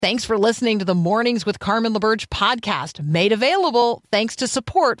Thanks for listening to the Mornings with Carmen LaBerge podcast, made available thanks to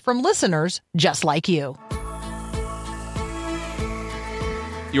support from listeners just like you.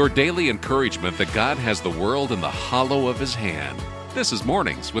 Your daily encouragement that God has the world in the hollow of his hand. This is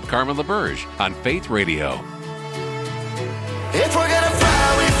Mornings with Carmen LaBerge on Faith Radio. If we're gonna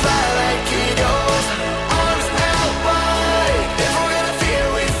fly, we fly like eagles, arms out wide. If we're gonna fear,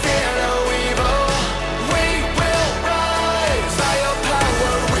 we fear no evil. We will rise. By your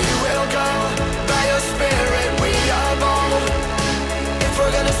power we will go. By your spirit we are bold. If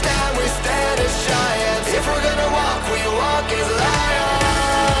we're gonna stand, we stand as giants. If we're gonna walk, we walk as lions.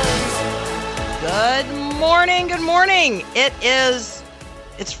 Good morning, good morning.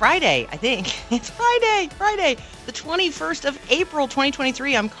 It's Friday, I think. It's Friday. The 21st of April,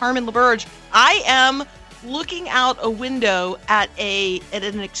 2023. I'm Carmen LaBerge. I am looking out a window at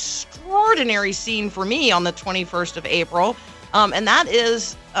an extraordinary scene for me on the 21st of April. And that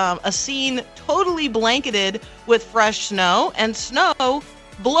is a scene totally blanketed with fresh snow and snow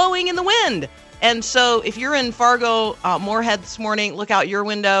blowing in the wind. And so if you're in Fargo, Moorhead this morning, look out your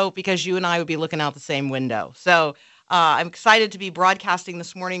window because you and I would be looking out the same window. So I'm excited to be broadcasting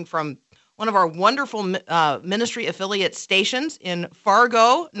this morning from one of our wonderful ministry affiliate stations in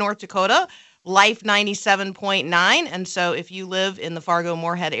Fargo, North Dakota, Life 97.9. And so if you live in the Fargo,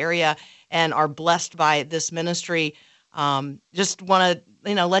 Moorhead area and are blessed by this ministry, just want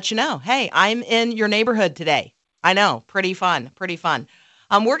to let you know, hey, I'm in your neighborhood today. I know, pretty fun.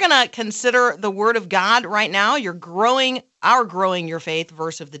 We're going to consider the Word of God right now. Our growing your faith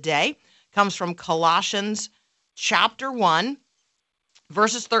verse of the day comes from Colossians chapter 1,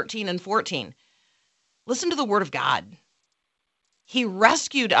 verses 13 and 14. Listen to the Word of God. He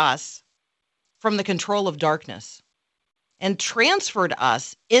rescued us from the control of darkness and transferred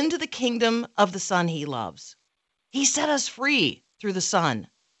us into the kingdom of the Son he loves. He set us free through the Son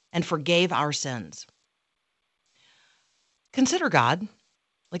and forgave our sins. Consider God.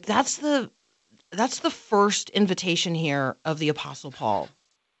 Like that's the first invitation here of the Apostle Paul.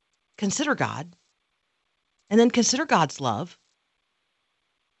 Consider God. And then consider God's love.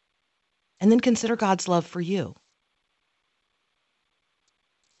 And then consider God's love for you.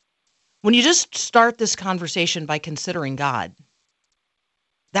 When you just start this conversation by considering God,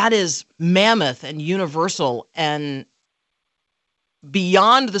 that is mammoth and universal and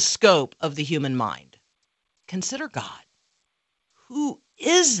beyond the scope of the human mind. Consider God. Who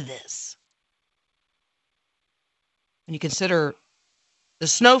is this? When you consider the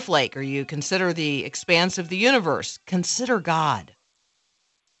snowflake or you consider the expanse of the universe, consider God.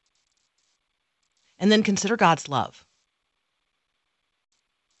 And then consider God's love.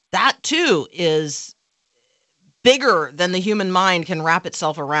 That too is bigger than the human mind can wrap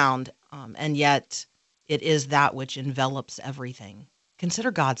itself around, and yet it is that which envelops everything. Consider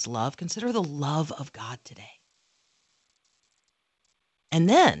God's love. Consider the love of God today. And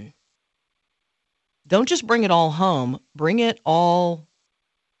then, don't just bring it all home, bring it all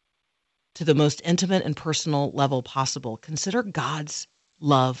to the most intimate and personal level possible. Consider God's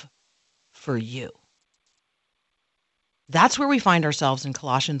love for you. That's where we find ourselves in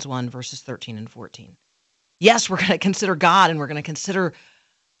Colossians 1, verses 13 and 14. Yes, we're going to consider God and we're going to consider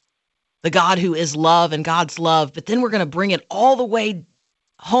the God who is love and God's love, but then we're going to bring it all the way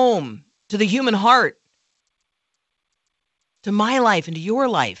home to the human heart, to my life and to your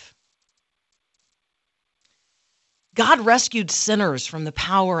life. God rescued sinners from the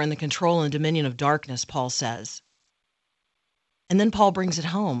power and the control and dominion of darkness, Paul says. And then Paul brings it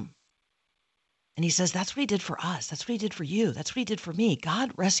home. And he says, that's what he did for us. That's what he did for you. That's what he did for me.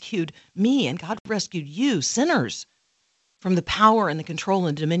 God rescued me and God rescued you, sinners, from the power and the control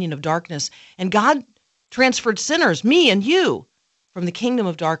and dominion of darkness. And God transferred sinners, me and you, from the kingdom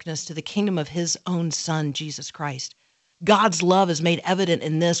of darkness to the kingdom of his own Son, Jesus Christ. God's love is made evident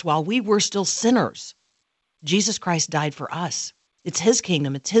in this: while we were still sinners, Jesus Christ died for us. It's his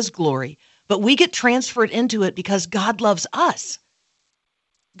kingdom. It's his glory. But we get transferred into it because God loves us.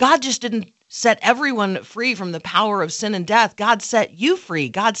 God just didn't set everyone free from the power of sin and death. God set you free.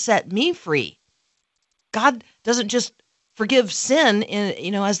 God set me free. God doesn't just forgive sin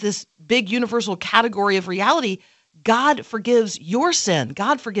as this big universal category of reality. God forgives your sin.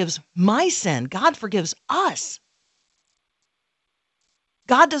 God forgives my sin. God forgives us.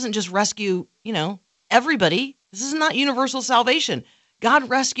 God doesn't just rescue, everybody. This is not universal salvation. God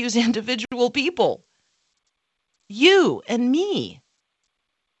rescues individual people. You and me.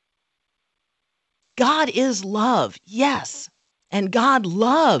 God is love, yes. And God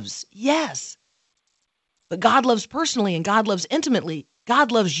loves, yes. But God loves personally and God loves intimately.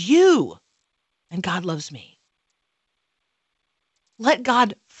 God loves you and God loves me. Let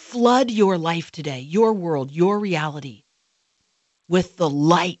God flood your life today, your world, your reality with the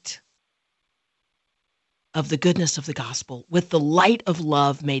light of the goodness of the gospel, with the light of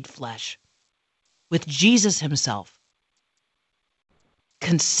love made flesh, with Jesus himself.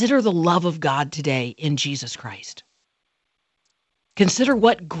 Consider the love of God today in Jesus Christ. Consider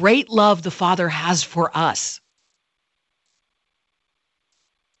what great love the Father has for us.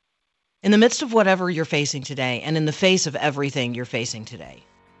 In the midst of whatever you're facing today, and in the face of everything you're facing today,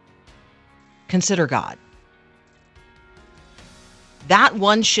 consider God. That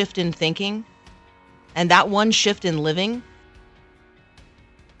one shift in thinking and that one shift in living,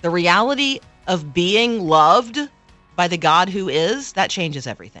 the reality of being loved by the God who is, that changes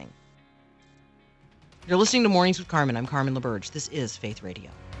everything. You're listening to Mornings with Carmen. I'm Carmen LaBerge. This is Faith Radio.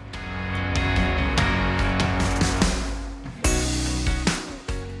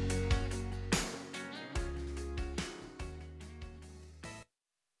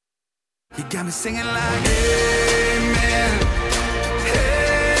 You got me singing like amen, amen,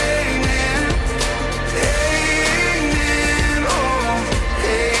 amen, oh,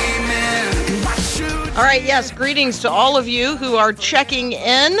 amen. All right, yes, greetings to all of you who are checking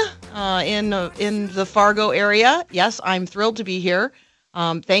in the Fargo area. Yes, I'm thrilled to be here.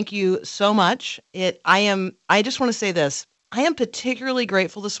 Thank you so much. I just want to say this. I am particularly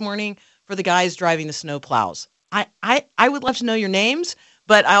grateful this morning for the guys driving the snow plows. I would love to know your names,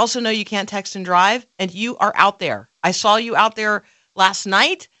 but I also know you can't text and drive, and you are out there. I saw you out there last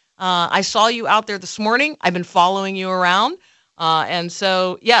night. I saw you out there this morning. I've been following you around. And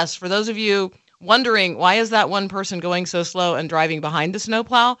so, yes, for those of you wondering, why is that one person going so slow and driving behind the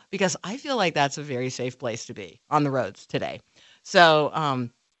snowplow? Because I feel like that's a very safe place to be on the roads today. So,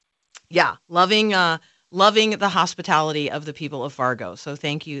 loving the hospitality of the people of Fargo. So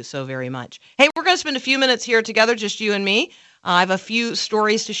thank you so very much. Hey, we're going to spend a few minutes here together, just you and me. I have a few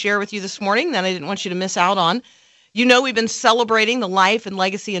stories to share with you this morning that I didn't want you to miss out on. You know, we've been celebrating the life and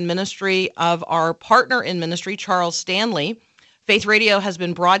legacy and ministry of our partner in ministry, Charles Stanley. Faith Radio has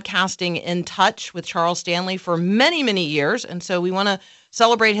been broadcasting In Touch with Charles Stanley for many, many years. And so we want to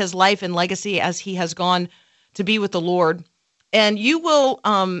celebrate his life and legacy as he has gone to be with the Lord. And you will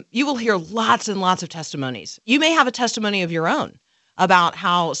hear lots and lots of testimonies. You may have a testimony of your own about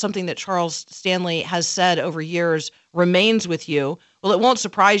how something that Charles Stanley has said over years remains with you. Well, it won't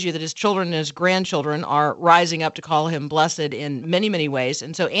surprise you that his children and his grandchildren are rising up to call him blessed in many, many ways.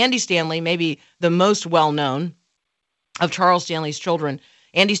 And so Andy Stanley may be the most well-known of Charles Stanley's children.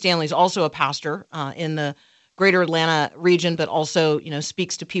 Andy Stanley is also a pastor in the greater Atlanta region, but also,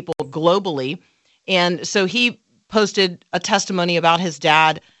 speaks to people globally. And so he posted a testimony about his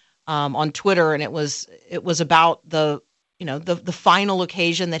dad on Twitter, and it was about the final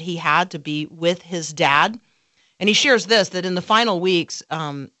occasion that he had to be with his dad. And he shares that in the final weeks,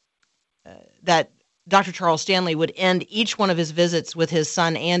 that Dr. Charles Stanley would end each one of his visits with his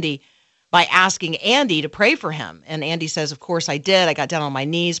son, Andy, by asking Andy to pray for him. And Andy says, of course I did. I got down on my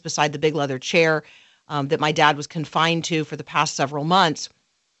knees beside the big leather chair that my dad was confined to for the past several months.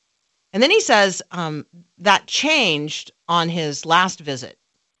 And then he says that changed on his last visit.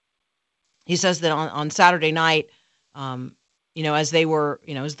 He says that on Saturday night, as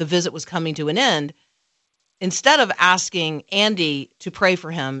the visit was coming to an end, instead of asking Andy to pray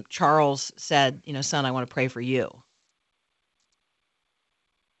for him, Charles said, son, I want to pray for you.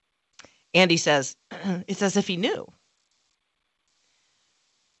 Andy says, it's as if he knew.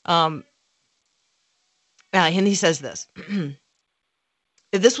 And he says this.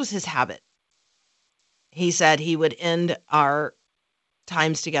 This was his habit. He said he would end our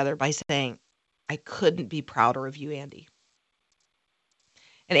times together by saying, I couldn't be prouder of you, Andy.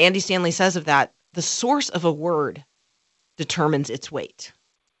 And Andy Stanley says of that, the source of a word determines its weight.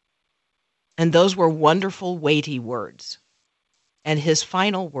 And those were wonderful, weighty words. And his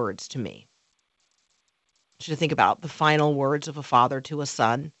final words to me. I want you to think about the final words of a father to a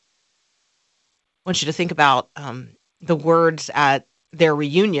son. I want you to think about the words at their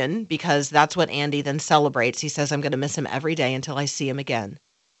reunion, because that's what Andy then celebrates. He says, I'm going to miss him every day until I see him again.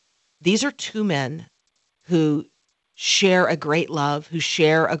 These are two men who share a great love, who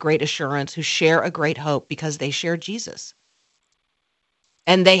share a great assurance, who share a great hope because they share Jesus.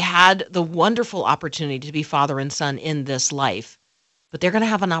 And they had the wonderful opportunity to be father and son in this life, but they're going to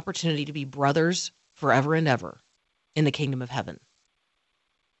have an opportunity to be brothers forever and ever in the kingdom of heaven.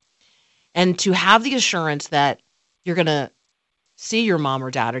 And to have the assurance that you're going to see your mom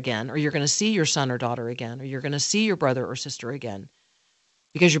or dad again, or you're going to see your son or daughter again, or you're going to see your brother or sister again,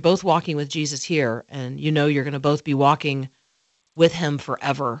 because you're both walking with Jesus here, and you're going to both be walking with him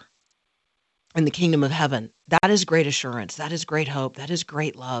forever. in the kingdom of heaven. That is great assurance. That is great hope. That is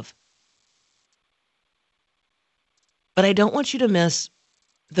great love. But I don't want you to miss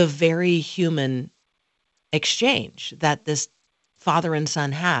the very human exchange that this father and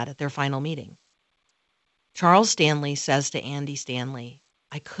son had at their final meeting. Charles Stanley says to Andy Stanley,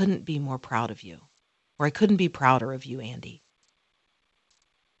 I couldn't be more proud of you, or I couldn't be prouder of you, Andy.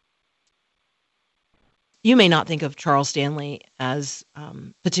 You may not think of Charles Stanley as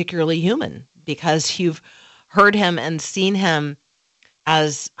particularly human because you've heard him and seen him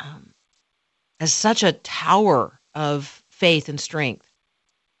as such a tower of faith and strength.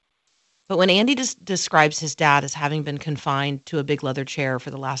 But when Andy describes his dad as having been confined to a big leather chair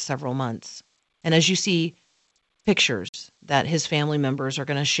for the last several months, and as you see pictures that his family members are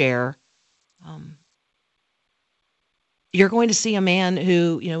going to share, you're going to see a man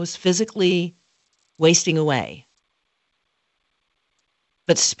who, was physically wasting away.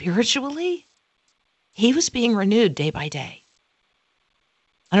 But spiritually, he was being renewed day by day.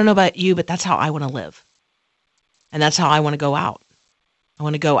 I don't know about you, but that's how I want to live. And that's how I want to go out. I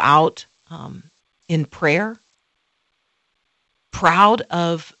want to go out in prayer, proud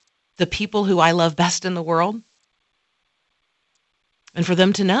of the people who I love best in the world, and for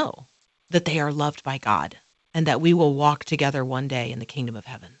them to know that they are loved by God and that we will walk together one day in the kingdom of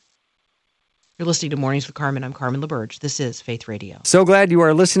heaven. You're listening to Mornings with Carmen. I'm Carmen LaBerge. This is Faith Radio. So glad you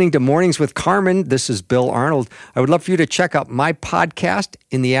are listening to Mornings with Carmen. This is Bill Arnold. I would love for you to check out my podcast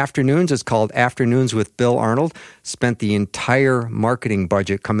in the afternoons. It's called Afternoons with Bill Arnold. Spent the entire marketing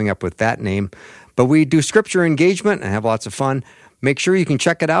budget coming up with that name. But we do scripture engagement and have lots of fun. Make sure you can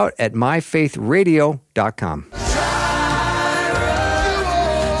check it out at myfaithradio.com.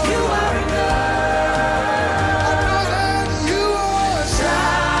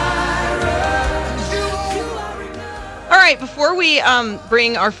 Before we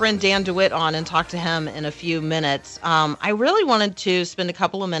bring our friend Dan Dewitt on and talk to him in a few minutes, I really wanted to spend a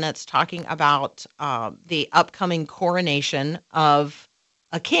couple of minutes talking about the upcoming coronation of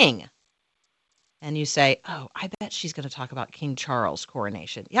a king. And you say, oh, I bet she's going to talk about King Charles'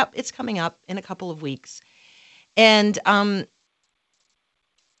 coronation. Yep, it's coming up in a couple of weeks. And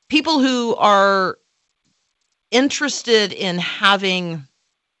people who are interested in having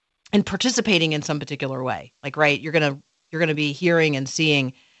and participating in some particular way, like, right, you're going to be hearing and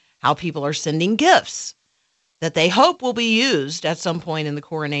seeing how people are sending gifts that they hope will be used at some point in the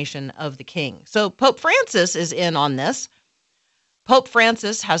coronation of the king. So Pope Francis is in on this. Pope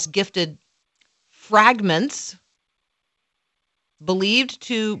Francis has gifted fragments believed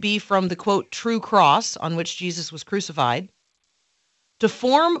to be from the, quote, true cross on which Jesus was crucified to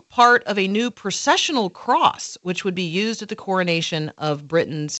form part of a new processional cross, which would be used at the coronation of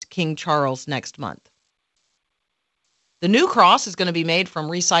Britain's King Charles next month. The new cross is going to be made from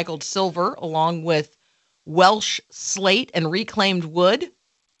recycled silver along with Welsh slate and reclaimed wood.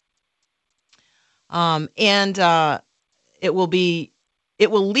 It will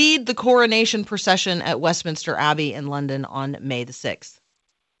lead the coronation procession at Westminster Abbey in London on May the 6th.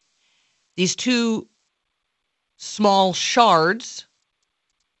 These two small shards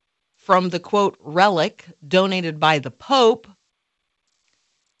from the, quote, relic donated by the Pope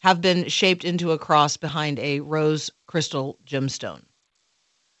have been shaped into a cross behind a rose crystal gemstone.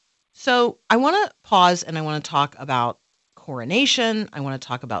 So I want to pause and I want to talk about coronation. I want to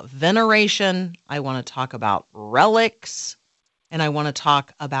talk about veneration. I want to talk about relics. And I want to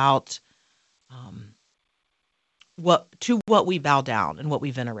talk about what we bow down and what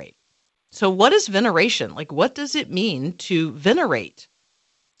we venerate. So what is veneration? Like, what does it mean to venerate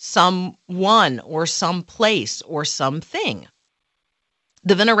someone or some place or something?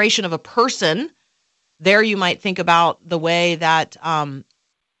 The veneration of a person, there you might think about the way that, the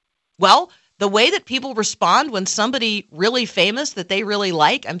way that people respond when somebody really famous that they really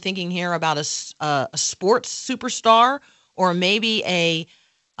like. I'm thinking here about a sports superstar or maybe a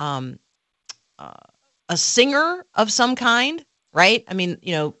singer of some kind, right? I mean,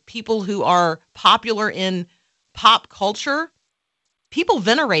 people who are popular in pop culture, people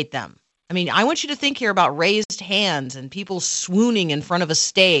venerate them. I mean, I want you to think here about raised hands and people swooning in front of a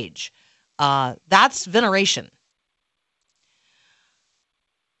stage. That's veneration.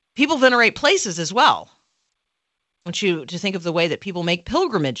 People venerate places as well. I want you to think of the way that people make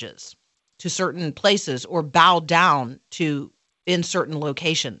pilgrimages to certain places or bow down to in certain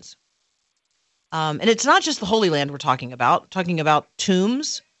locations. And it's not just the Holy Land we're talking about. We're talking about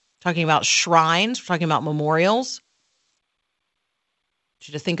tombs, talking about shrines, we're talking about memorials. I want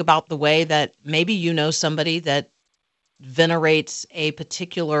you to think about the way that maybe you know somebody that venerates a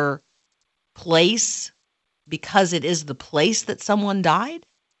particular place because it is the place that someone died.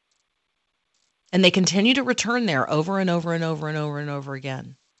 And they continue to return there over and over and over and over and over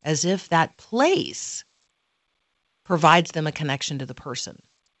again, as if that place provides them a connection to the person.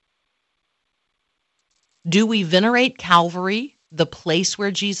 Do we venerate Calvary, the place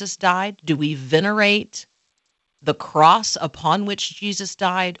where Jesus died? Do we venerate the cross upon which Jesus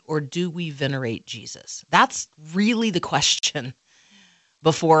died, or do we venerate Jesus? That's really the question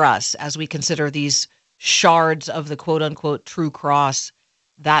before us as we consider these shards of the quote-unquote true cross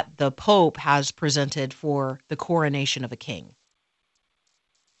that the Pope has presented for the coronation of a king.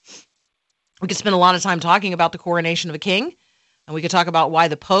 We could spend a lot of time talking about the coronation of a king, and we could talk about why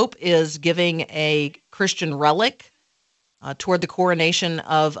the Pope is giving a Christian relic toward the coronation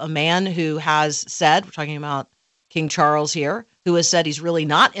of a man who has said, we're talking about King Charles here, who has said he's really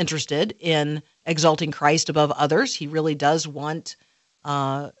not interested in exalting Christ above others. He really does want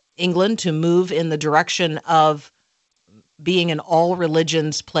England to move in the direction of being an all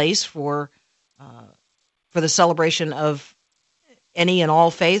religions place for the celebration of any and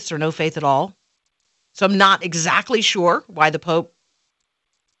all faiths or no faith at all. So I'm not exactly sure why the Pope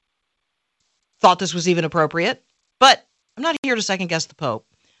thought this was even appropriate, but I'm not here to second guess the Pope.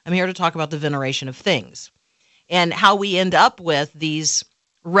 I'm here to talk about the veneration of things and how we end up with these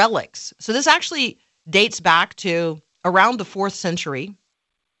relics. So this actually dates back to around the 4th century,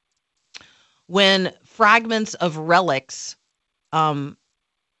 when fragments of relics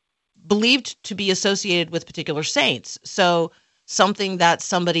believed to be associated with particular saints. So something that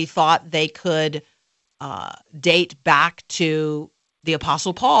somebody thought they could date back to the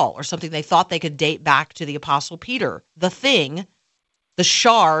Apostle Paul, or something they thought they could date back to the Apostle Peter. The thing, the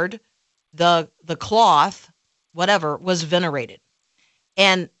shard, the cloth, whatever, was venerated.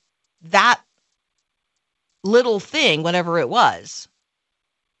 And that little thing, whatever it was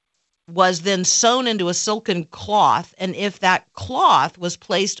then sewn into a silken cloth. And if that cloth was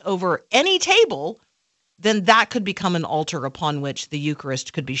placed over any table, then that could become an altar upon which the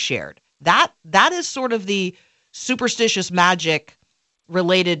Eucharist could be shared. That is sort of the superstitious magic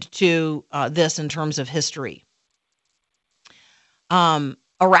related to this in terms of history.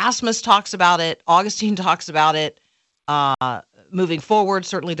 Erasmus talks about it. Augustine talks about it. Moving forward,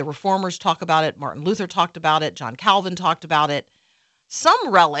 certainly the Reformers talk about it. Martin Luther talked about it. John Calvin talked about it. Some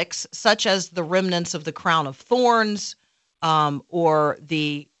relics, such as the remnants of the crown of thorns or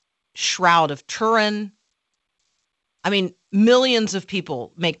the shroud of Turin. I mean, millions of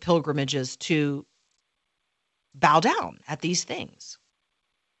people make pilgrimages to bow down at these things,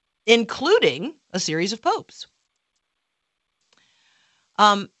 including a series of popes.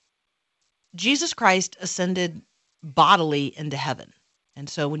 Jesus Christ ascended bodily into heaven. And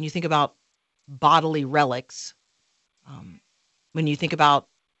so when you think about bodily relics, when you think about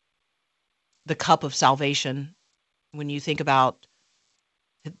the cup of salvation, when you think about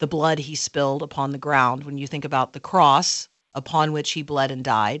the blood he spilled upon the ground, when you think about the cross upon which he bled and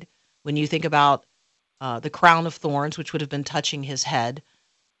died, when you think about the crown of thorns, which would have been touching his head,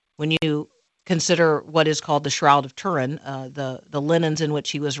 when you consider what is called the shroud of Turin, the linens in which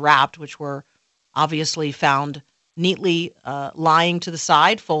he was wrapped, which were obviously found neatly lying to the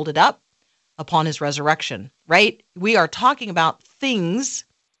side, folded up upon his resurrection, right? We are talking about things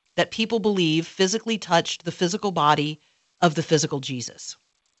that people believe physically touched the physical body of the physical Jesus.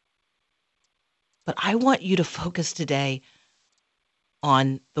 But I want you to focus today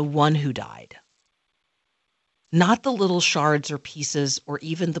on the one who died, not the little shards or pieces or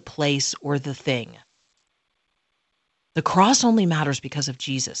even the place or the thing. The cross only matters because of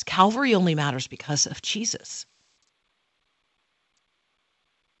Jesus. Calvary only matters because of Jesus.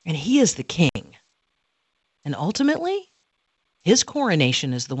 And he is the king. And ultimately, his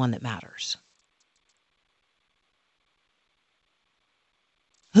coronation is the one that matters.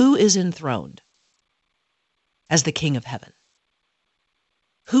 Who is enthroned as the King of heaven?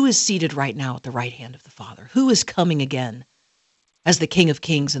 Who is seated right now at the right hand of the Father? Who is coming again as the King of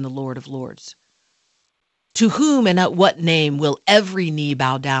kings and the Lord of lords? To whom and at what name will every knee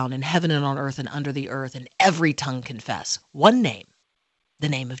bow down in heaven and on earth and under the earth, and every tongue confess? One name, the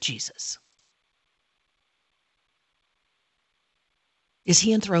name of Jesus. Is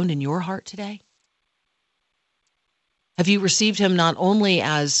he enthroned in your heart today? Have you received him not only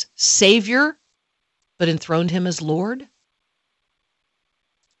as Savior, but enthroned him as Lord?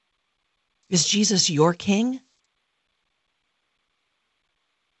 Is Jesus your King?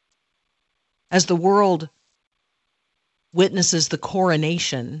 As the world witnesses the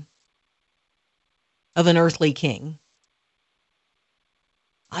coronation of an earthly king,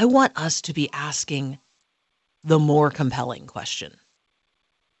 I want us to be asking the more compelling question.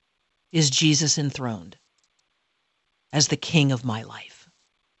 Is Jesus enthroned as the King of my life?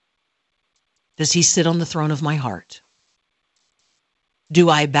 Does he sit on the throne of my heart?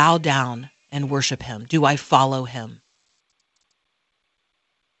 Do I bow down and worship him? Do I follow him?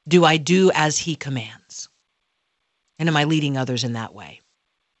 Do I do as he commands? And am I leading others in that way?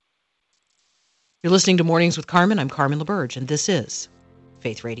 You're listening to Mornings with Carmen. I'm Carmen LaBerge, and this is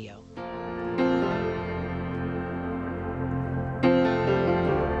Faith Radio.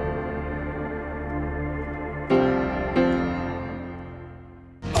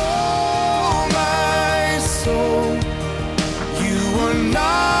 Oh, my soul, you are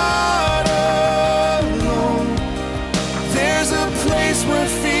not alone. There's a place where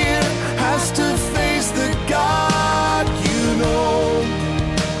fear has to face the God you know.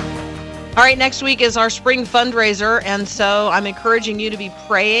 All right, next week is our spring fundraiser, and so I'm encouraging you to be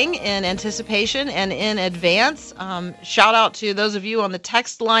praying in anticipation and in advance. Shout out to those of you on the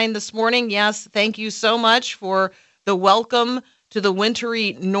text line this morning. Yes, thank you so much for the welcome to the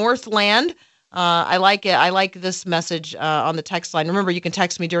wintry Northland. I like it. I like this message on the text line. Remember, you can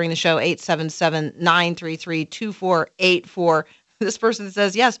text me during the show, 877-933-2484. This person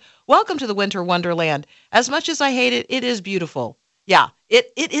says, yes, welcome to the winter wonderland. As much as I hate it, it is beautiful. Yeah,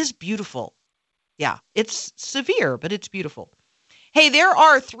 it is beautiful. Yeah, it's severe, but it's beautiful. Hey, there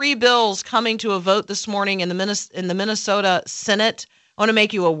are 3 bills coming to a vote this morning in the Minnesota Senate. I want to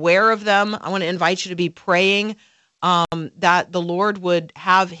make you aware of them. I want to invite you to be praying that the Lord would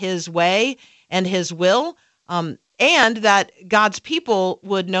have his way and his will, and that God's people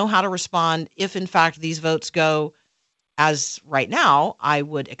would know how to respond if, in fact, these votes go as right now I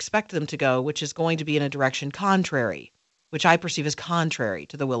would expect them to go, which is going to be in a direction contrary, which I perceive as contrary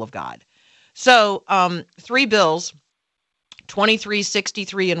to the will of God. So 3 bills, 23,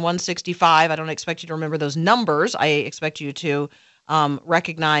 63, and 165. I don't expect you to remember those numbers. I expect you to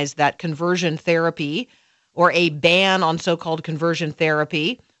recognize that conversion therapy or a ban on so-called conversion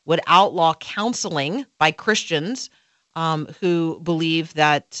therapy would outlaw counseling by Christians who believe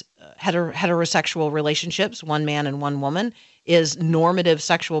that heterosexual relationships, one man and one woman, is normative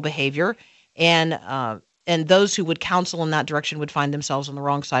sexual behavior, and those who would counsel in that direction would find themselves on the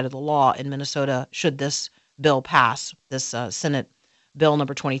wrong side of the law in Minnesota should this bill pass, this Senate Bill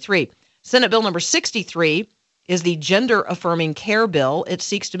number 23. Senate Bill number 63 is the Gender Affirming Care Bill. It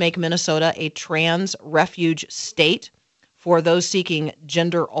seeks to make Minnesota a trans refuge state for those seeking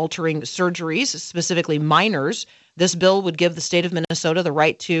gender-altering surgeries, specifically minors. This bill would give the state of Minnesota the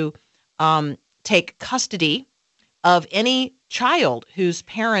right to take custody of any child whose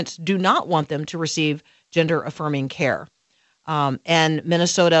parents do not want them to receive gender-affirming care. And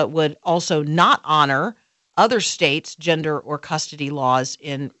Minnesota would also not honor other states' gender or custody laws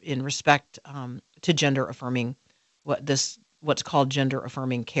in respect to gender-affirming, what's called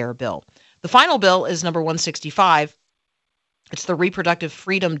gender-affirming care bill. The final bill is number 165. It's the Reproductive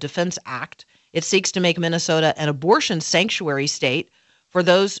Freedom Defense Act. It seeks to make Minnesota an abortion sanctuary state for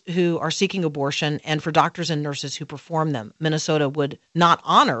those who are seeking abortion and for doctors and nurses who perform them. Minnesota would not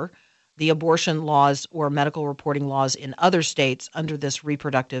honor the abortion laws or medical reporting laws in other states under this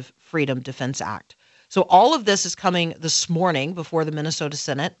Reproductive Freedom Defense Act. So all of this is coming this morning before the Minnesota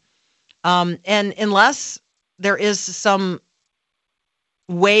Senate. And unless there is some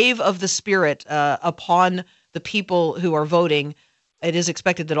wave of the Spirit upon the people who are voting, it is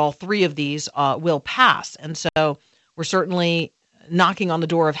expected that all 3 of these will pass. And so we're certainly knocking on the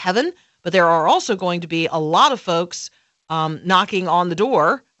door of heaven, but there are also going to be a lot of folks knocking on the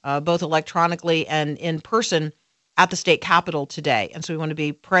door, both electronically and in person, at the state capitol today. And so we want to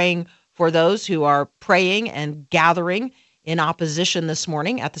be praying for those who are praying and gathering in opposition this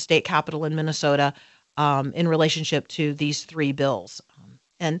morning at the state capitol in Minnesota in relationship to these 3 bills.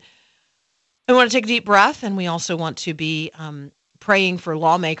 And we want to take a deep breath, and we also want to be praying for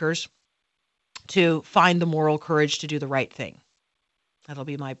lawmakers to find the moral courage to do the right thing. That'll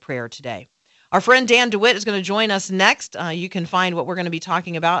be my prayer today. Our friend Dan Dewitt is going to join us next. You can find what we're going to be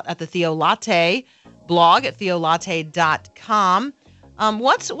talking about at the Theo Latte blog at theolatte.com.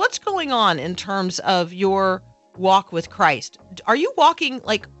 What's going on in terms of your walk with Christ? Are you walking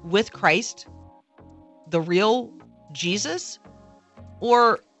like with Christ, the real Jesus?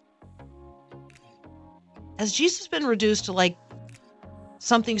 Or has Jesus been reduced to like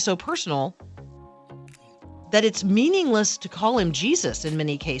something so personal that it's meaningless to call him Jesus in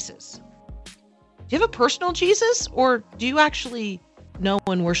many cases? Do you have a personal Jesus, or do you actually know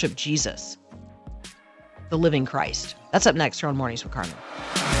and worship Jesus, the living Christ? That's up next here on Mornings with Carmen.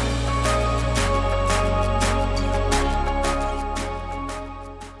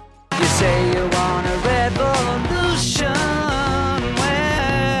 You say you want a revolution.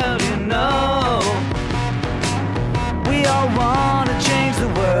 Well, you know, we all want to change the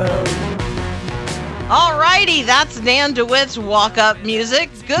world. Dan Dewitt's walk-up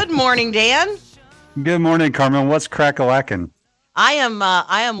music. Good morning, Dan. Good morning, Carmen. What's crack-a-lackin'? I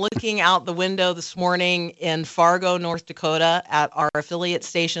am looking out the window this morning in Fargo, North Dakota, at our affiliate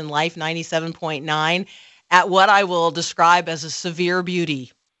station Life 97.9, at what I will describe as a severe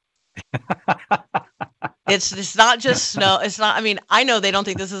beauty. It's not just snow. It's not. I mean, I know they don't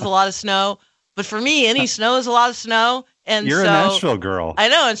think this is a lot of snow, but for me, any snow is a lot of snow. And You're a Nashville girl. I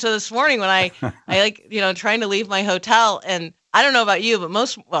know. And so this morning when I like, trying to leave my hotel, and I don't know about you, but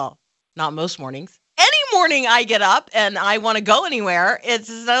not most mornings. Any morning I get up and I want to go anywhere,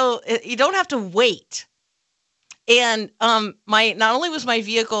 you don't have to wait. And not only was my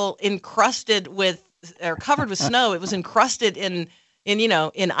vehicle encrusted with or covered with snow, it was encrusted in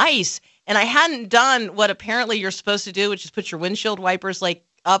ice. And I hadn't done what apparently you're supposed to do, which is put your windshield wipers like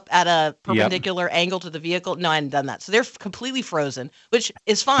up at a perpendicular angle to the vehicle. No, I hadn't done that. So they're completely frozen, which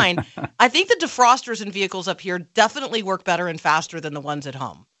is fine. I think the defrosters in vehicles up here definitely work better and faster than the ones at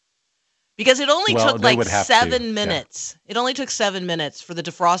home. Because it only took like 7 minutes. Yeah. It only took 7 minutes for the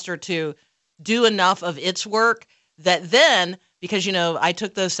defroster to do enough of its work that then, because, I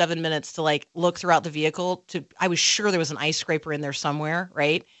took those 7 minutes to like look throughout the vehicle I was sure there was an ice scraper in there somewhere,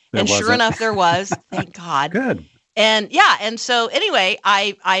 right? And sure enough, there was. Thank God. Good. And yeah, and so anyway,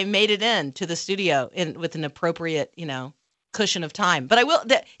 I made it in to the studio with an appropriate, cushion of time. But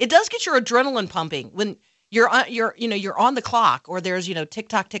it does get your adrenaline pumping when you're on the clock, or there's, tick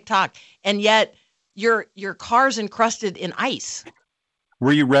tock, and yet your car's encrusted in ice.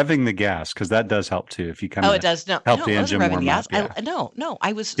 Were you revving the gas? Because that does help too. If you kind of it does. No, help the engine warm up. Yeah. No,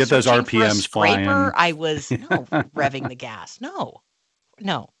 I was get those RPMs flying. I was revving the gas. No.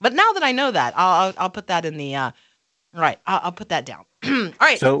 But now that I know that, I'll put that in the right. I'll put that down. All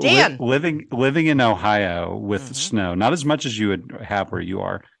right. So Dan, living in Ohio with snow, not as much as you would have where you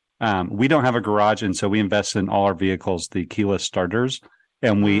are. We don't have a garage, and so we invest in all our vehicles the keyless starters,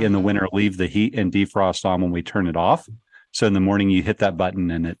 and we in the winter leave the heat and defrost on when we turn it off. So in the morning you hit that button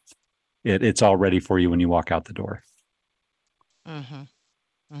and it's all ready for you when you walk out the door. Mm-hmm.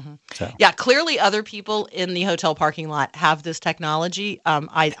 Mm-hmm. So. Yeah, clearly other people in the hotel parking lot have this technology.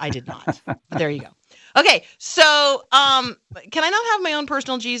 I did not. There you go. Okay, so can I not have my own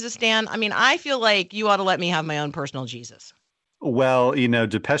personal Jesus, Dan? I mean, I feel like you ought to let me have my own personal Jesus. Well,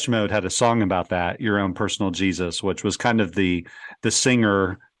 Depeche Mode had a song about that, Your Own Personal Jesus, which was kind of the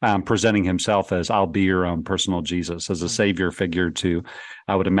singer presenting himself as, I'll be your own personal Jesus, as a savior figure to,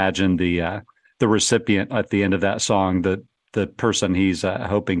 I would imagine, the recipient at the end of that song, the person he's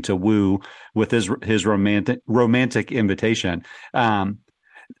hoping to woo with his romantic invitation.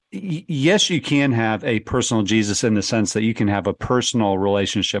 Yes, you can have a personal Jesus in the sense that you can have a personal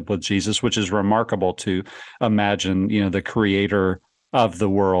relationship with Jesus, which is remarkable to imagine, the creator of the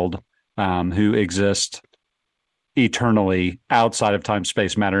world who exists eternally outside of time,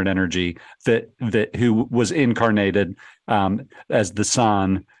 space, matter, and energy, that who was incarnated as the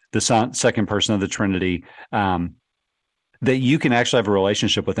Son, second person of the Trinity, that you can actually have a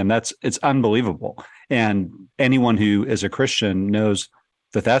relationship with him. It's unbelievable. And anyone who is a Christian knows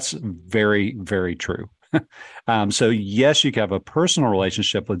that that's very, very true. So yes, you can have a personal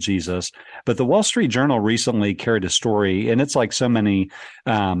relationship with Jesus, but the Wall Street Journal recently carried a story, and it's like so many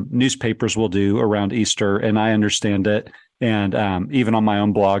newspapers will do around Easter, and I understand it. And even on my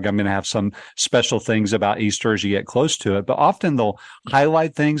own blog, I'm going to have some special things about Easter as you get close to it. But often they'll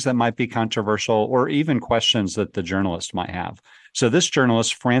highlight things that might be controversial or even questions that the journalist might have. So this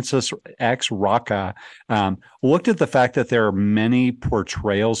journalist, Francis X. Rocca, looked at the fact that there are many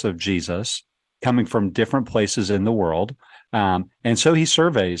portrayals of Jesus coming from different places in the world. And so he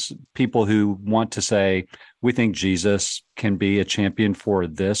surveys people who want to say, we think Jesus can be a champion for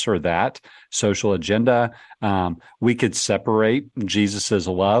this or that social agenda. We could separate Jesus's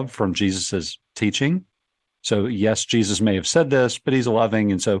love from Jesus's teaching. So yes, Jesus may have said this, but he's loving.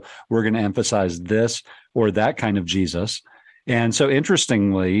 And so we're going to emphasize this or that kind of Jesus. And so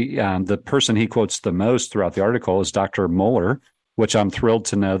interestingly, the person he quotes the most throughout the article is Dr. Mohler, which I'm thrilled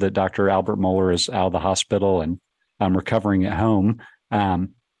to know that Dr. Albert Mohler is out of the hospital and recovering at home.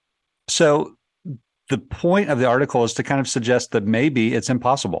 So the point of the article is to kind of suggest that maybe it's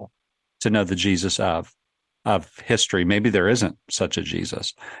impossible to know the Jesus of history. Maybe there isn't such a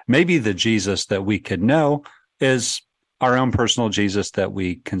Jesus. Maybe the Jesus that we could know is our own personal Jesus that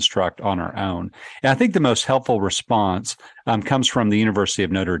we construct on our own. And I think the most helpful response comes from the University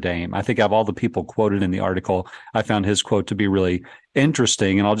of Notre Dame. I think of all the people quoted in the article, I found his quote to be really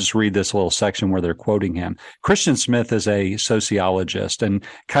interesting. And I'll just read this little section where they're quoting him. Christian Smith is a sociologist, and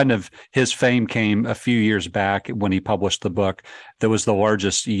kind of his fame came a few years back when he published the book that was the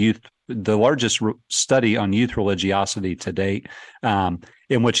largest youth the largest study on youth religiosity to date,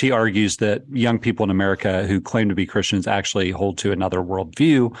 in which he argues that young people in America who claim to be Christians actually hold to another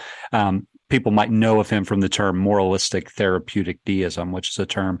worldview. People might know of him from the term moralistic therapeutic deism, which is a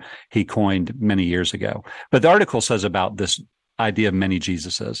term he coined many years ago. But the article says about this idea of many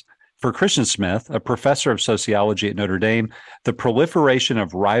Jesuses. For Christian Smith, a professor of sociology at Notre Dame, the proliferation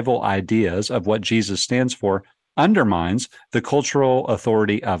of rival ideas of what Jesus stands for undermines the cultural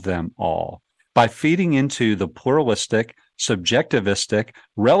authority of them all. By feeding into the pluralistic, subjectivistic,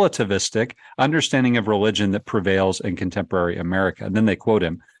 relativistic understanding of religion that prevails in contemporary America. And then they quote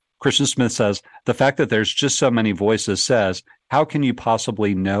him. Christian Smith says, the fact that there's just so many voices says, how can you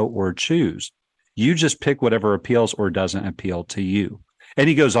possibly know or choose? You just pick whatever appeals or doesn't appeal to you. And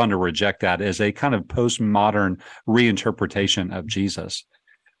he goes on to reject that as a kind of postmodern reinterpretation of Jesus.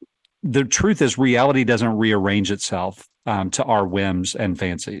 The truth is, reality doesn't rearrange itself to our whims and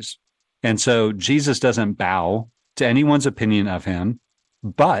fancies. And so Jesus doesn't bow to anyone's opinion of him,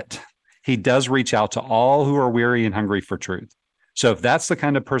 but he does reach out to all who are weary and hungry for truth. So if that's the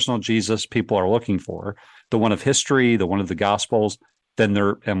kind of personal Jesus people are looking for, the one of history, the one of the Gospels, then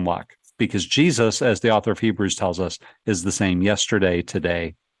they're in luck. Because Jesus, as the author of Hebrews tells us, is the same yesterday,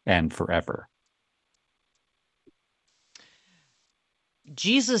 today, and forever.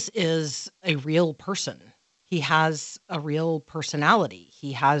 Jesus is a real person. He has a real personality.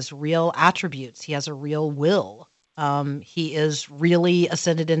 He has real attributes. He has a real will. He is really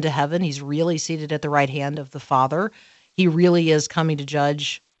ascended into heaven. He's really seated at the right hand of the Father. He really is coming to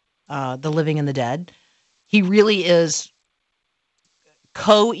judge the living and the dead. He really is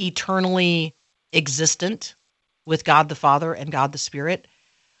co-eternally existent with God the Father and God the Spirit.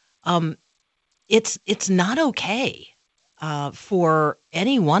 It's not okay for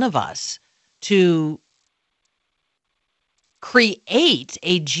any one of us to create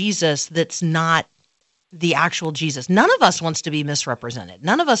a Jesus that's not the actual Jesus. None of us wants to be misrepresented.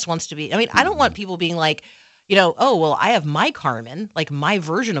 None of us wants to be, I don't want people being like, oh, well, I have my Carmen, like my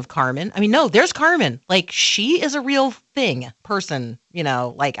version of Carmen. No, there's Carmen. Like, she is a real person,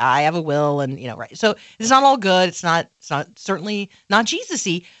 like I have a will and, right. So it's not all good. It's not certainly not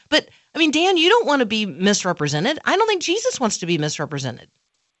Jesus-y. But, Dan, you don't want to be misrepresented. I don't think Jesus wants to be misrepresented.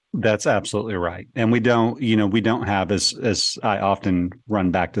 That's absolutely right. And we don't have, as I often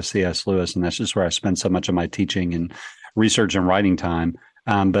run back to C.S. Lewis, and that's just where I spend so much of my teaching and research and writing time.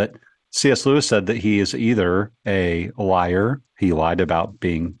 But C.S. Lewis said that he is either a liar, he lied about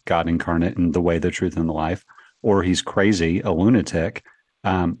being God incarnate and the way, the truth, and the life, or he's crazy, a lunatic,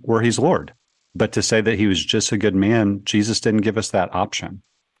 or he's Lord. But to say that he was just a good man, Jesus didn't give us that option.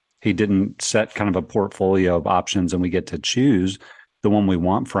 He didn't set kind of a portfolio of options and we get to choose the one we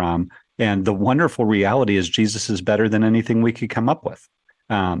want from. And the wonderful reality is Jesus is better than anything we could come up with.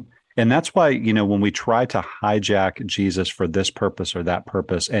 And that's why, when we try to hijack Jesus for this purpose or that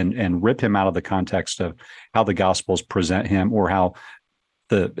purpose and rip him out of the context of how the Gospels present him or how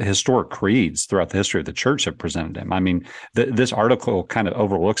the historic creeds throughout the history of the church have presented him. This article kind of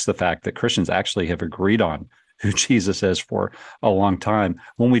overlooks the fact that Christians actually have agreed on who Jesus is for a long time.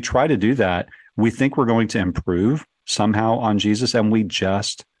 When we try to do that, we think we're going to improve somehow on Jesus, and we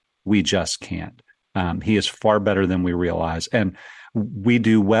just can't. He is far better than we realize. And we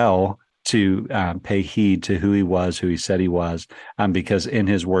do well to pay heed to who he was, who he said he was, because in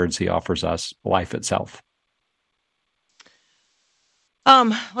his words, he offers us life itself.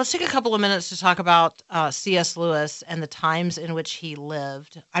 Let's take a couple of minutes to talk about C.S. Lewis and the times in which he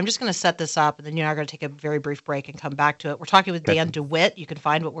lived. I'm just going to set this up, and then you and I are going to take a very brief break and come back to it. We're talking with Dan Dewitt. You can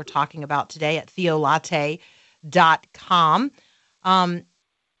find what we're talking about today at theolatte.com. When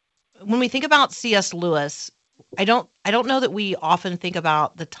we think about C.S. Lewis, I don't know that we often think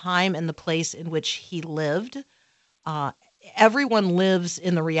about the time and the place in which he lived. Everyone lives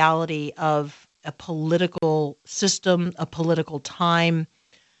in the reality of a political system, a political time.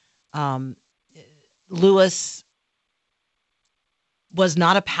 Lewis was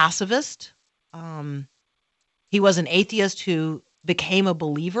not a pacifist. He was an atheist who became a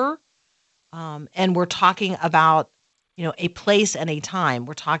believer. And we're talking about, a place and a time.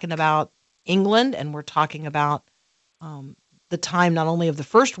 We're talking about England, and we're talking about the time not only of the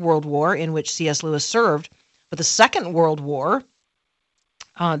First World War, in which C.S. Lewis served, but the Second World War,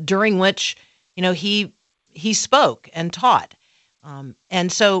 during which he spoke and taught.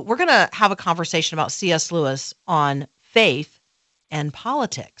 And so we're going to have a conversation about C.S. Lewis on faith and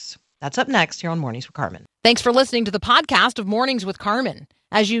politics. That's up next here on Mornings with Carmen. Thanks for listening to the podcast of Mornings with Carmen.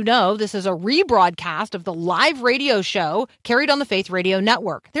 As you know, this is a rebroadcast of the live radio show carried on the Faith Radio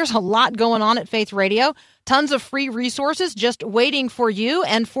Network. There's a lot going on at Faith Radio, tons of free resources just waiting for you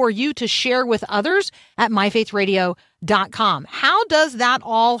and for you to share with others at myfaithradio.com. How does that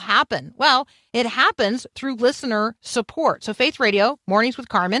all happen? Well, it happens through listener support. So Faith Radio, Mornings with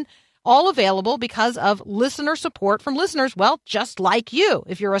Carmen, all available because of listener support from listeners, well, just like you.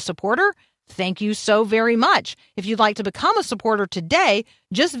 If you're a supporter, thank you so very much. If you'd like to become a supporter today,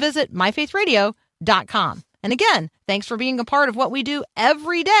 just visit myfaithradio.com. And again, thanks for being a part of what we do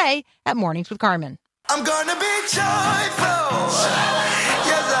every day at Mornings with Carmen. I'm gonna be joyful.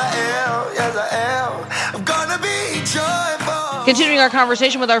 Yes, I am. Yes, I am. I'm gonna be joyful. Continuing our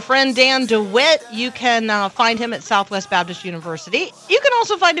conversation with our friend Dan Dewitt, you can find him at Southwest Baptist University. You can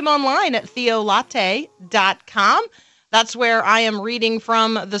also find him online at theolatte.com. That's where I am reading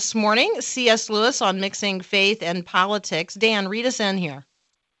from this morning, C.S. Lewis on mixing faith and politics. Dan, read us in here.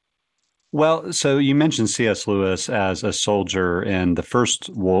 Well, so you mentioned C.S. Lewis as a soldier in the First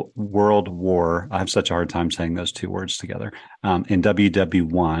World War. I have such a hard time saying those two words together, in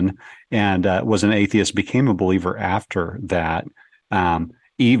WW1, and was an atheist, became a believer after that.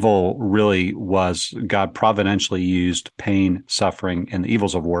 Evil really was, God providentially used pain, suffering, and the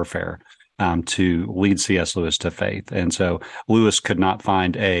evils of warfare to lead C.S. Lewis to faith. And so Lewis could not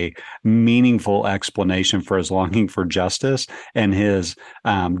find a meaningful explanation for his longing for justice and his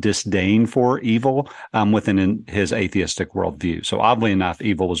disdain for evil within his atheistic worldview. So oddly enough,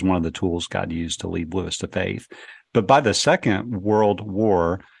 evil was one of the tools God used to lead Lewis to faith. But by the Second World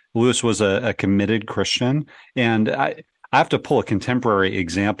War, Lewis was a committed Christian. And I have to pull a contemporary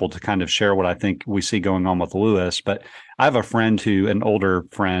example to kind of share what I think we see going on with Lewis. But I have a friend an older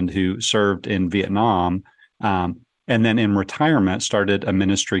friend who served in Vietnam, and then in retirement started a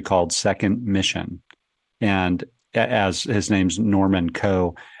ministry called Second Mission. And as his name's Norman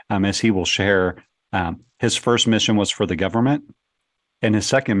Coe, as he will share, his first mission was for the government, and his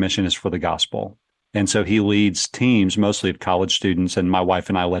second mission is for the gospel. And so he leads teams, mostly of college students, and my wife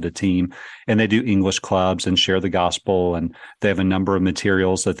and I led a team, and they do English clubs and share the gospel, and they have a number of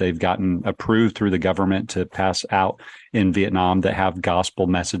materials that they've gotten approved through the government to pass out in Vietnam that have gospel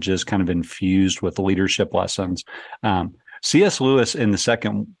messages kind of infused with leadership lessons. C.S. Lewis in the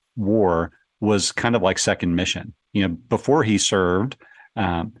Second War was kind of like Second Mission. You know, before he served,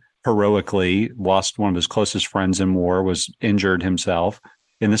 heroically lost one of his closest friends in war, was injured himself.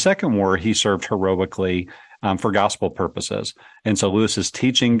 In the Second War, he served heroically for gospel purposes. And so Lewis is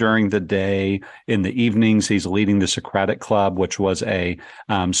teaching during the day. In the evenings, he's leading the Socratic Club, which was a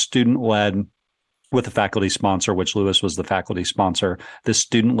student-led, with a faculty sponsor, which Lewis was the faculty sponsor, this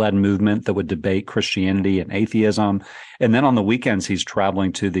student-led movement that would debate Christianity and atheism. And then on the weekends, he's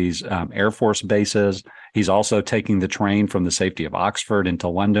traveling to these Air Force bases. He's also taking the train from the safety of Oxford into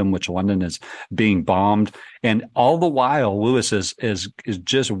London, which London is being bombed. And all the while, Lewis is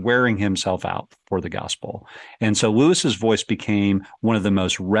just wearing himself out for the gospel. And so Lewis's voice became one of the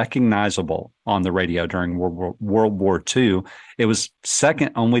most recognizable on the radio during World War II. It was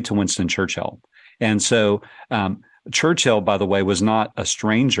second only to Winston Churchill. And so Churchill, by the way, was not a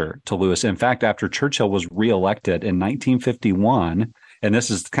stranger to Lewis. In fact, after Churchill was reelected in 1951, and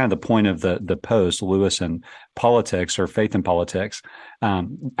this is kind of the point of the post, Lewis and politics, or faith and politics.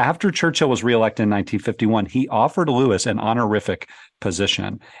 After Churchill was reelected in 1951, he offered Lewis an honorific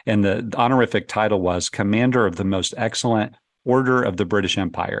position. And the honorific title was Commander of the Most Excellent Order of the British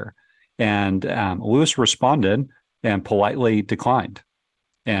Empire. And Lewis responded and politely declined.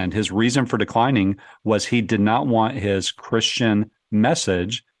 And his reason for declining was he did not want his Christian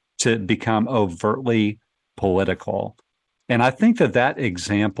message to become overtly political. And I think that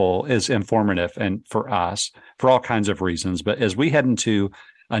example is informative and for us for all kinds of reasons. But as we head into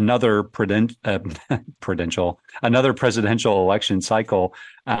another presidential election cycle,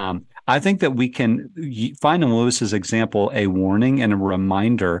 I think that we can find in Lewis's example a warning and a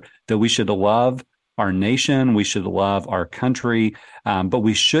reminder that we should love our nation, we should love our country, but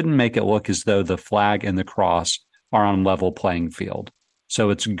we shouldn't make it look as though the flag and the cross are on level playing field. So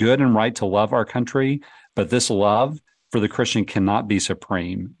it's good and right to love our country, but this love for the Christian cannot be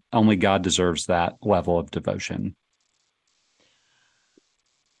supreme. Only God deserves that level of devotion.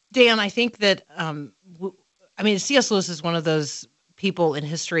 Dan, I think that, C.S. Lewis is one of those people in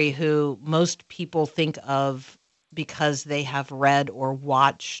history who most people think of because they have read or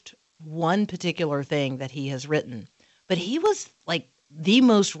watched one particular thing that he has written. But he was like the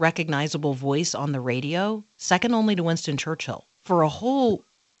most recognizable voice on the radio, second only to Winston Churchill, for a whole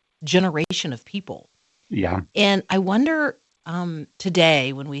generation of people. Yeah. And I wonder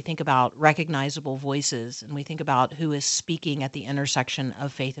today when we think about recognizable voices and we think about who is speaking at the intersection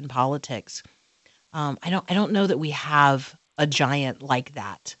of faith and politics. I don't know that we have a giant like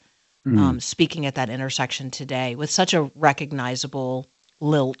that speaking at that intersection today with such a recognizable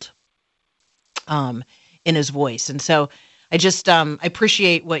lilt in his voice. And so I just I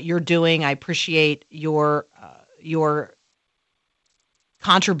appreciate what you're doing. I appreciate your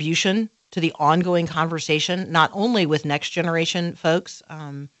contribution to the ongoing conversation, not only with next generation folks,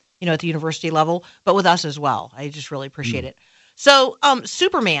 at the university level, but with us as well. I just really appreciate it. So,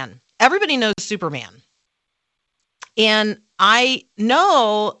 Superman, everybody knows Superman. And I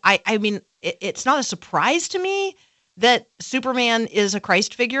know, I mean, it's not a surprise to me that Superman is a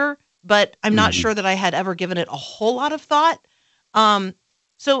Christ figure, but I'm not sure that I had ever given it a whole lot of thought.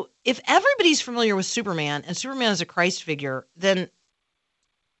 So if everybody's familiar with Superman and Superman is a Christ figure, then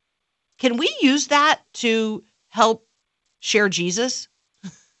can we use that to help share Jesus?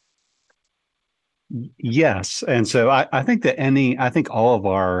 Yes. And so I think that I think all of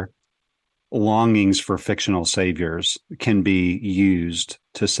our longings for fictional saviors can be used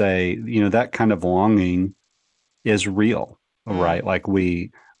to say, that kind of longing is real, right? Like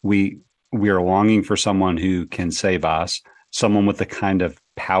we are longing for someone who can save us, someone with the kind of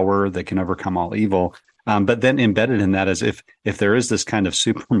power that can overcome all evil. But then embedded in that is if there is this kind of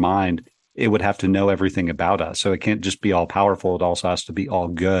super mind, it would have to know everything about us. So it can't just be all powerful. It also has to be all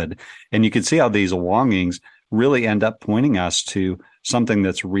good. And you can see how these longings really end up pointing us to something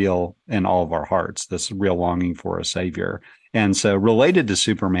that's real in all of our hearts, this real longing for a savior. And so related to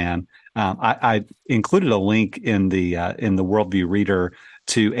Superman, I included a link in the Worldview Reader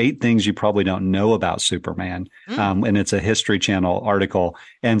to 8 things you probably don't know about Superman. And it's a History Channel article.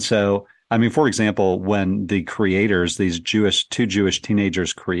 And so, I mean, for example, when the creators, these two Jewish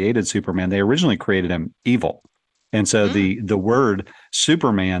teenagers created Superman, they originally created him evil. And so the word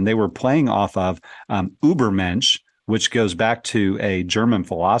Superman, they were playing off of Übermensch, which goes back to a German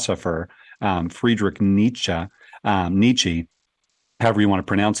philosopher, Friedrich Nietzsche, however you want to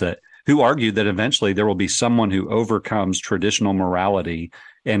pronounce it, who argued that eventually there will be someone who overcomes traditional morality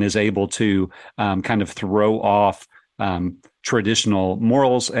and is able to kind of throw off traditional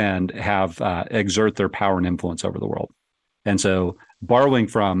morals and have exert their power and influence over the world. And so borrowing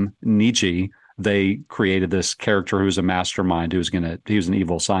from Nietzsche, they created this character who was a mastermind, he was an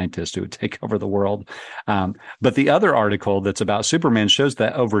evil scientist who would take over the world. But the other article that's about Superman shows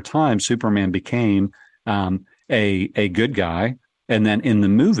that over time, Superman became a good guy. And then in the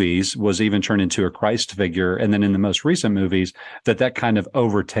movies was even turned into a Christ figure. And then in the most recent movies, that kind of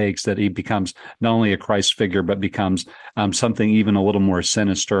overtakes, that he becomes not only a Christ figure, but becomes something even a little more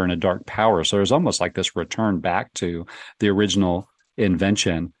sinister and a dark power. So there's almost like this return back to the original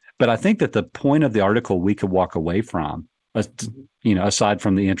invention. But I think that the point of the article we could walk away from, aside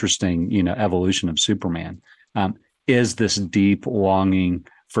from the interesting, evolution of Superman, is this deep longing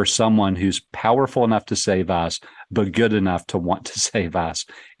for someone who's powerful enough to save us, but good enough to want to save us.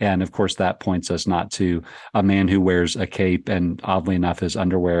 And of course, that points us not to a man who wears a cape and oddly enough, his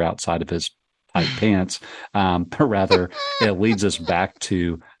underwear outside of his tight pants, but rather it leads us back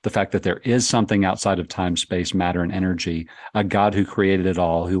to the fact that there is something outside of time, space, matter, and energy, a God who created it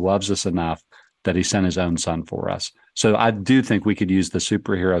all, who loves us enough that he sent his own son for us. So I do think we could use the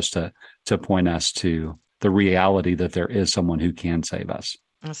superheroes to point us to the reality that there is someone who can save us.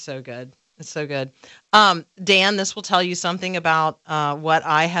 That's so good. It's so good. Dan, this will tell you something about what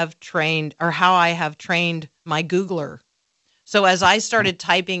I have trained or how I have trained my Googler. So as I started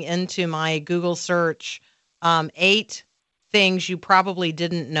typing into my Google search, 8 things you probably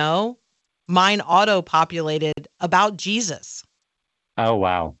didn't know, mine auto-populated about Jesus. Oh,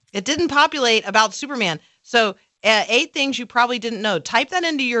 wow. It didn't populate about Superman. So 8 things you probably didn't know. Type that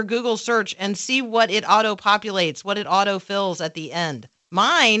into your Google search and see what it auto-populates, what it auto-fills at the end.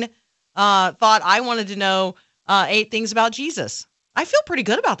 Mine thought I wanted to know 8 things about Jesus. I feel pretty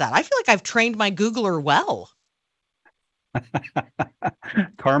good about that. I feel like I've trained my Googler well.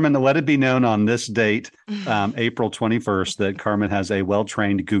 Carmen, let it be known on this date, April 21st, that Carmen has a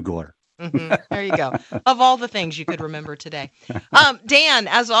well-trained Googler. There you go. Of all the things you could remember today. Dan,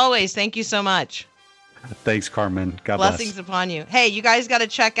 as always, thank you so much. Thanks, Carmen. God Blessings bless. upon you. Hey, you guys got to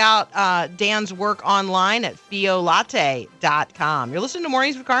check out Dan's work online at fiolatte.com. You're listening to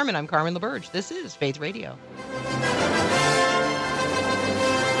Mornings with Carmen. I'm Carmen LaBerge. This is Faith Radio.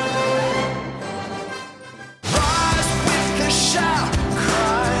 Rise with a shout,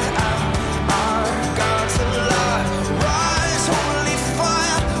 cry out, our God's alive. Rise, holy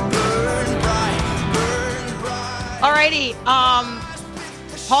fire, burn bright, burn bright. Alrighty.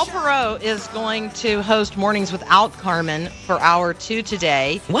 Paul Perot is going to host Mornings Without Carmen for hour 2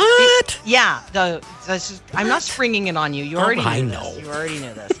 today. What? Yeah. I'm not springing it on you. You already knew this. You already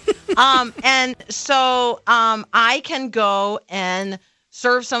knew this. And so I can go and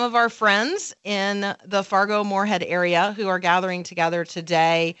serve some of our friends in the Fargo-Moorhead area who are gathering together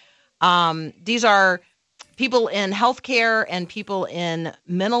today. These are people in healthcare and people in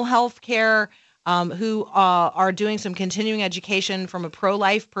mental health care who are doing some continuing education from a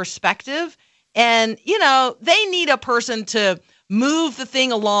pro-life perspective. And, they need a person to move the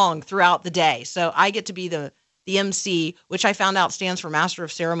thing along throughout the day. So I get to be the MC, which I found out stands for Master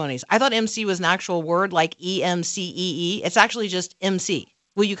of Ceremonies. I thought MC was an actual word like EMCEE. It's actually just MC.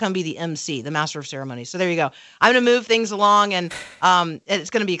 Will you come be the MC, the Master of Ceremonies? So there you go. I'm going to move things along, and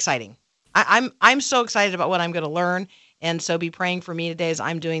it's going to be exciting. I'm so excited about what I'm going to learn, and so be praying for me today as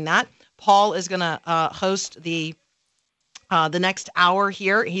I'm doing that. Paul is going to host the next hour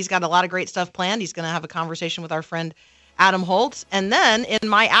here. He's got a lot of great stuff planned. He's going to have a conversation with our friend Adam Holtz, and then in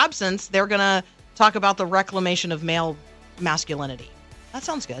my absence, they're going to talk about the reclamation of male masculinity. That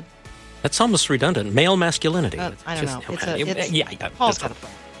sounds good. That's almost redundant. Male masculinity. I don't know. Yeah. Paul's got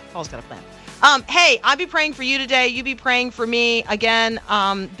a plan. Hey, I'll be praying for you today. You be praying for me. Again,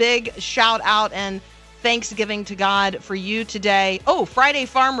 big shout out and Thanksgiving to God for you today. Oh, Friday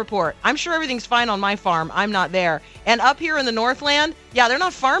farm report. I'm sure everything's fine on my farm. I'm not there. And up here in the Northland, they're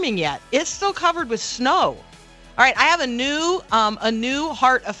not farming yet. It's still covered with snow. All right, I have a new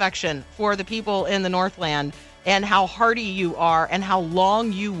heart affection for the people in the Northland and how hardy you are and how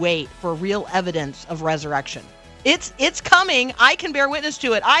long you wait for real evidence of resurrection. It's coming. I can bear witness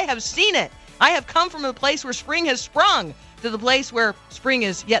to it. I have seen it. I have come from a place where spring has sprung to the place where spring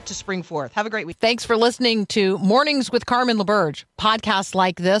is yet to spring forth. Have a great week. Thanks for listening to Mornings with Carmen LaBerge. Podcasts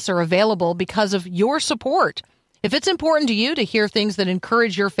like this are available because of your support. If it's important to you to hear things that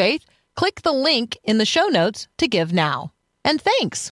encourage your faith, click the link in the show notes to give now. And thanks.